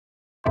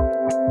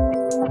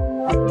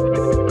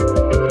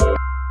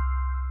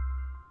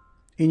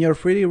In your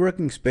 3D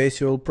working space,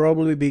 you will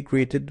probably be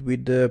greeted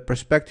with the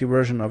perspective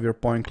version of your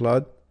point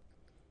cloud,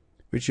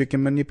 which you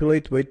can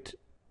manipulate with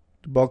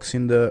the box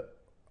in the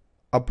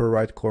upper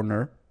right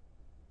corner,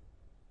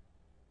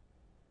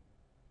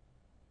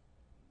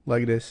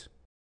 like this.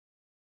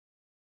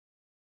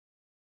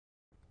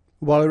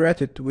 While we're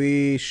at it,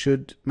 we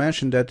should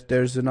mention that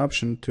there's an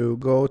option to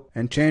go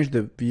and change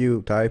the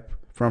view type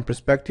from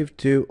perspective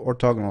to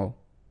orthogonal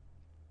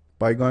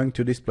by going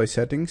to Display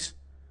Settings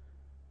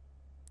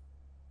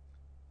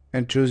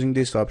and choosing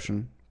this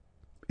option.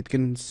 It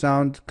can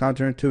sound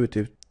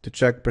counterintuitive to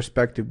check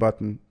perspective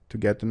button to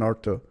get an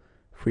ortho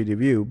 3D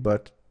view,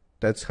 but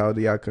that's how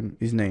the icon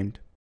is named.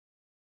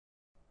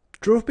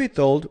 Truth be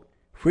told,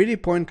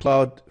 3D point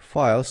cloud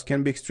files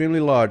can be extremely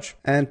large,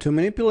 and to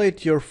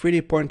manipulate your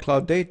 3D point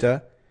cloud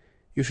data,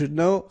 you should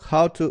know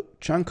how to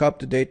chunk up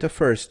the data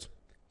first.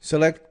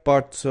 Select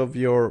parts of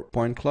your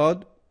point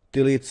cloud,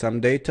 delete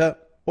some data,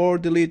 or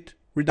delete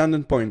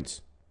redundant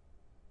points.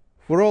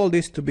 For all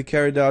this to be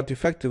carried out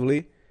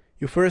effectively,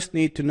 you first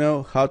need to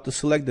know how to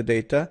select the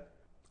data,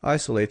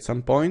 isolate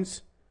some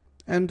points,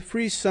 and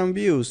freeze some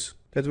views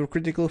that were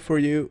critical for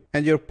you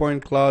and your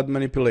point cloud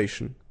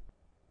manipulation.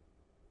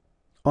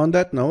 On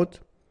that note,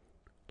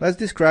 let's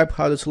describe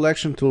how the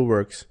selection tool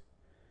works.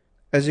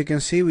 As you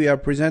can see, we are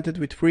presented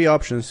with 3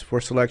 options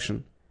for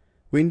selection: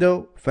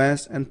 window,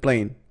 fence, and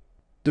plane.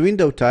 The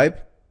window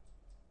type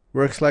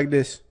works like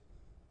this.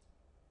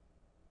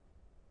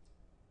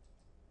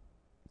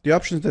 The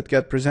options that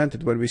get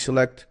presented when we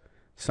select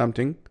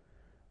something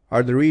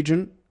are the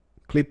region,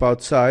 clip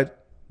outside,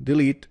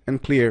 delete,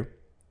 and clear.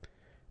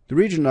 The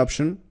region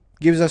option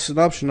gives us an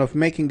option of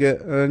making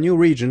a new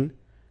region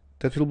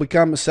that will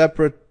become a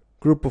separate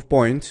group of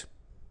points.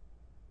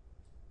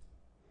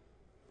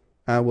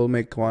 I will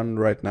make one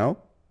right now.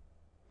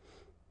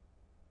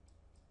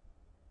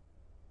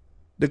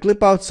 The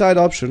clip outside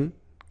option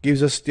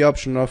gives us the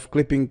option of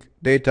clipping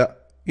data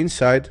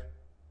inside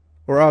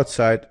or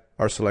outside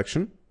our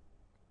selection.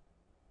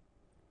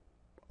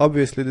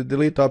 Obviously, the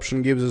delete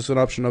option gives us an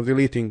option of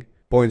deleting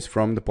points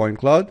from the point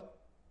cloud,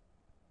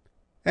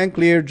 and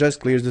clear just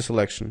clears the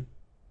selection.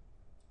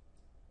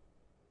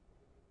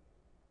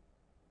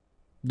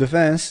 The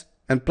fence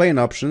and plane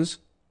options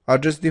are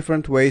just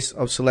different ways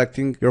of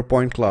selecting your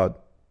point cloud.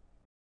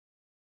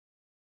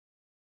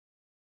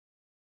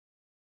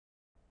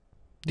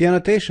 The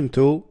Annotation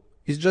Tool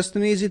is just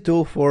an easy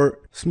tool for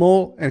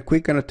small and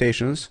quick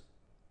annotations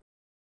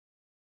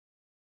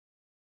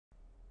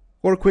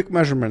or quick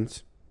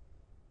measurements.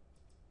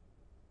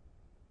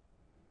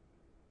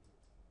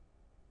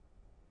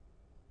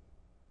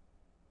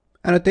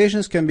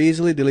 Annotations can be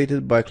easily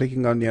deleted by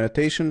clicking on the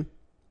annotation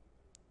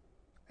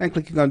and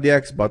clicking on the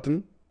X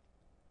button,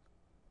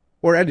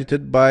 or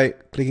edited by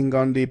clicking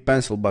on the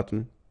pencil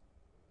button.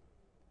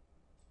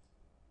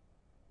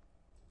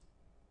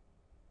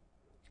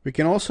 We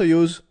can also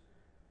use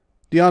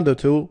the Undo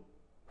tool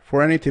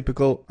for any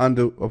typical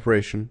undo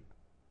operation,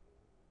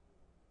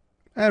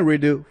 and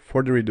Redo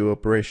for the redo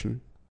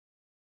operation.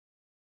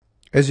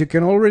 As you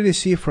can already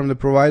see from the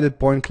provided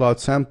point cloud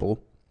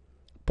sample,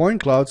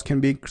 point clouds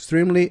can be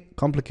extremely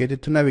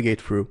complicated to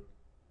navigate through,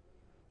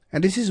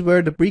 and this is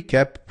where the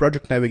ReCap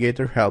project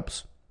navigator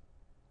helps.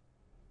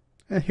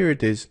 And here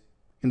it is,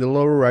 in the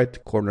lower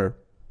right corner.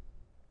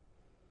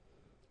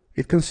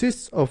 It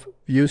consists of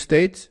view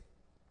states,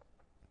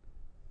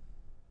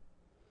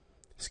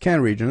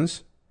 scan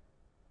regions,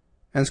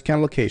 and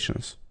scan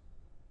locations.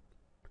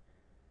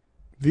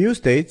 View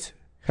states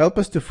help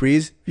us to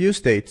freeze view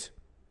states.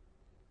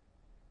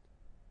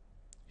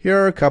 Here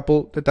are a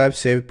couple that I've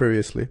saved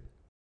previously.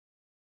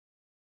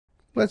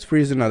 Let's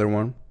freeze another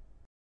one.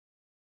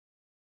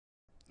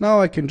 Now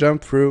I can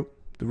jump through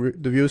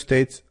the view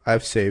states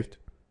I've saved.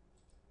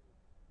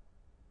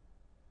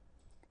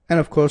 And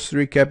of course,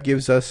 ReCap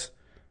gives us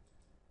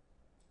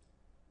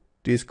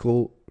these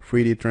cool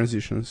 3D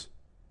transitions.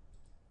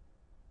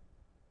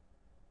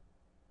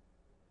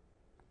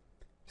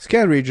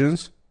 Scan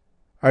regions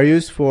are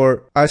used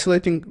for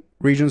isolating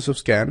regions of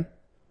scan,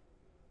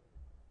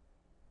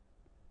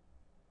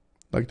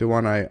 like the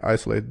one I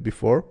isolated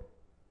before.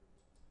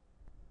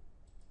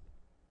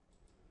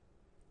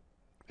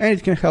 And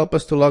it can help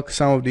us to lock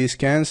some of these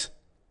scans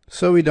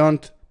so we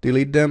don't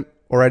delete them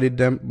or edit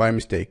them by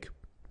mistake.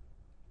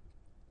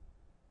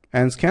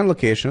 And scan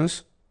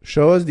locations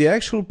show us the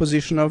actual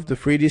position of the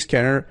 3D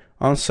scanner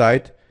on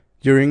site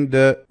during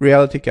the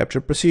reality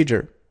capture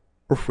procedure,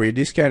 or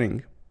 3D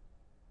scanning.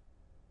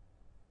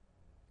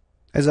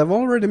 As I've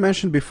already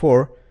mentioned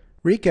before,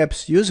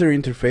 ReCap's user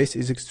interface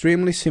is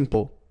extremely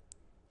simple,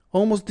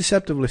 almost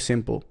deceptively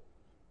simple.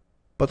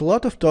 But a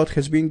lot of thought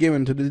has been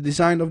given to the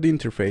design of the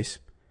interface,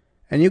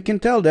 and you can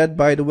tell that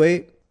by the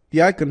way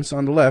the icons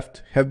on the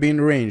left have been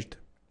arranged.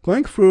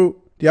 Going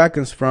through the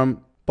icons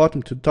from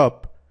bottom to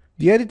top,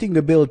 the editing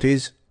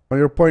abilities on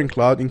your point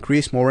cloud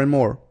increase more and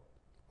more.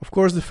 Of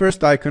course, the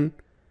first icon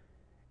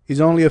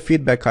is only a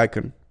feedback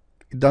icon.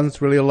 It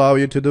doesn't really allow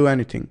you to do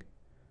anything.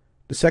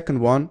 The second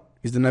one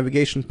is the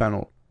navigation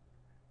panel.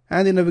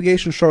 And the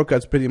navigation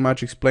shortcuts pretty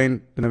much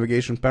explain the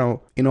navigation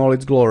panel in all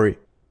its glory.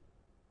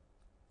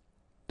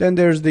 Then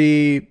there's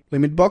the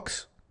limit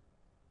box,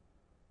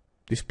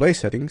 display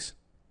settings,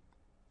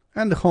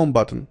 and the home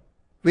button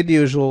with the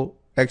usual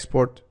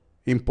export,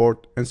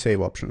 import, and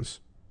save options.